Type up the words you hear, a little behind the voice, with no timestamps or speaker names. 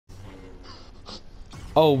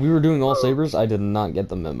Oh, we were doing all sabers? I did not get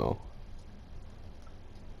the memo.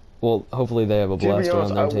 Well, hopefully they have a To be blaster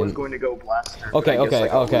honest, on I their was team. going to go blaster. Okay, I guess, okay,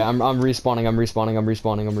 like, okay. I'm respawning.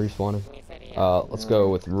 Let's go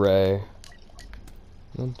with Ray.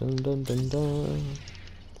 Dun, dun, dun, dun, dun.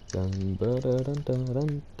 Dun, ba, da, dun, dun,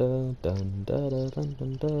 dun, dun, dun, da, da, dun,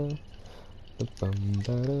 dun, dun. Bum,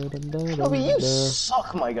 ba, da, dun, dun, Toby, dun, you da.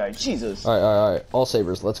 suck, my guy. Jesus. Alright. All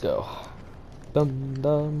sabers, let's go. Dum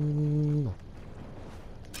dum.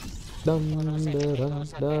 Dum dum dum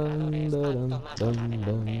dum dum dum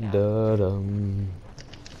dum dum.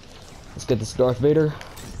 Let's get this Darth Vader.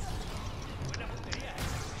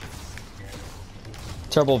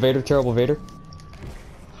 Terrible Vader.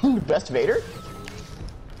 Best Vader?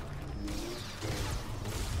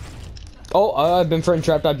 Oh, I've been friend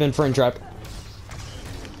trapped. That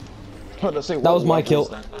That was my kill.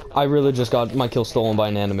 I really just got my kill stolen by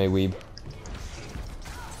an anime weeb.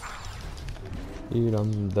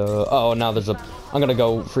 Oh, now there's a. I'm gonna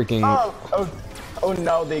go freaking. Oh,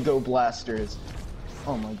 now they go blasters.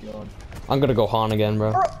 Oh my god. I'm gonna go Han again,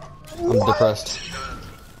 bro. I'm depressed.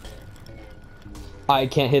 I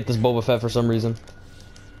can't hit this Boba Fett for some reason.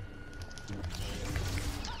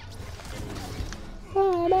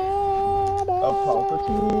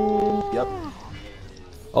 Yep.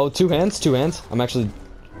 Oh, two hands. I'm actually,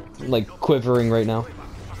 like, quivering right now.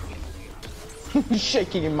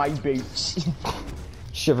 Shaking in my boots.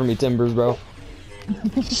 Shiver me timbers, bro.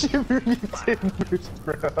 Shiver me timbers,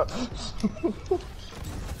 bro.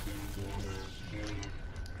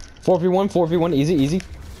 4v1, easy.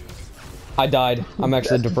 I died. I'm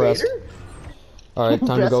actually Best depressed. Vader? Alright,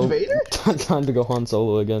 time to go. Vader? Time to go Han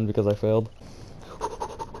Solo again because I failed.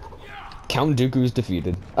 Count Dooku's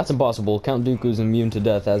defeated. That's impossible. Count Dooku's immune to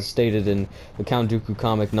death, as stated in the Count Dooku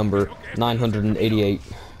comic number 988.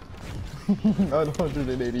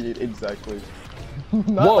 988, exactly.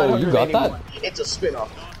 Whoa, you got that? It's a spin-off.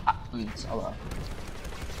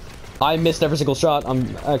 I missed every single shot.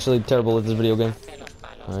 I'm actually terrible at this video game.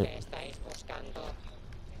 Alright.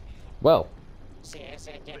 Well.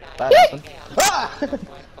 That happened. Ah!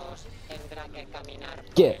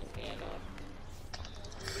 Get.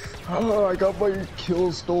 Oh, I got my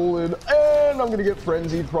kill stolen, and I'm gonna get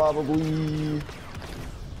frenzied probably.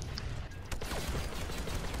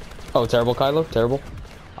 Oh, terrible, Kylo? Terrible?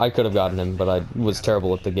 I could have gotten him, but I was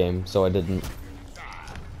terrible at the game, so I didn't.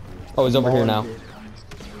 Oh, he's over here now.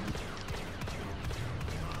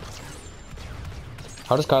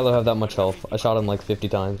 How does Kylo have that much health? I shot him like 50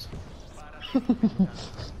 times.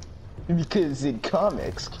 Because in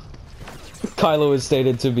comics. Kylo is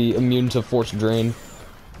stated to be immune to force drain.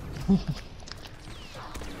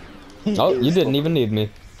 Oh, you didn't even need me.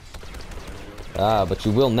 Ah, but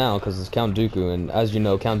you will now, because it's Count Dooku, and as you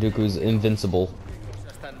know, Count Dooku's invincible.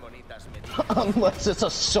 Unless it's a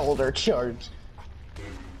shoulder charge.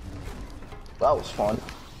 That was fun.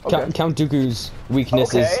 Okay. Count Dooku's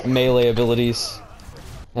weakness is melee abilities.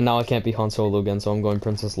 And now I can't be Han Solo again, so I'm going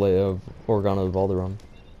Princess Leia of Organa of Alderaan.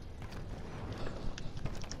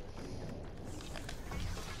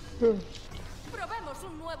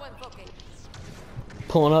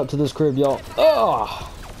 Pulling up to this crib, y'all. Oh!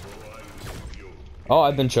 Oh,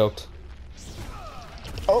 I've been choked.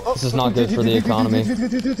 This is not good for the economy.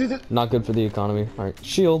 Not good for the economy. Alright,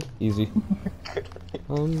 shield. Easy.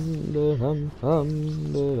 Bro,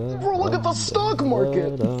 look at the stock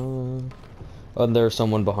market! There's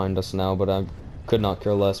someone behind us now, but I could not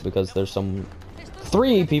care less because there's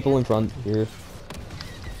three people in front here.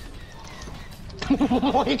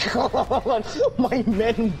 Oh my god! My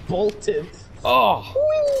men bolted! Oh!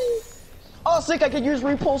 Whee! Oh, sick! I could use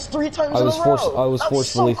repulse 3 times in a row! I was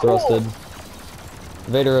forcefully thrusted.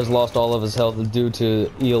 Vader has lost all of his health due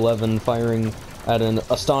to E11 firing at an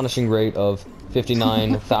astonishing rate of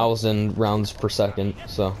 59,000 rounds per second,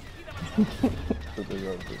 so.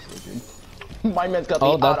 My man's got the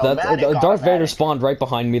automatic Darth Vader spawned right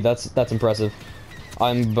behind me. That's impressive.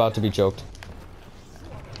 I'm about to be choked.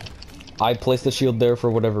 I placed the shield there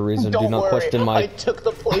for whatever reason. Don't Do not worry, question my. I took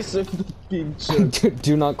the place of being choked.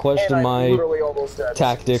 Do not question my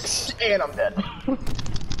tactics. And I'm dead.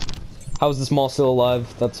 How's this mall still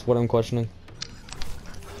alive? That's what I'm questioning.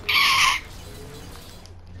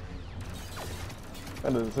 I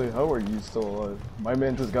didn't say, how are you still alive? My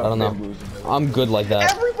man just got I don't know. I'm good like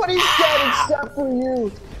that. Everybody's dead except for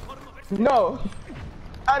you! No!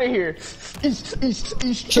 Out of here! Chase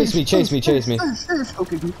me.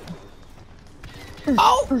 Okay, good.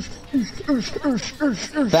 Ow!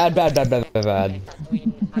 Bad.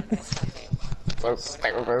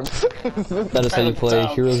 That is how you play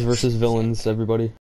heroes versus villains, everybody.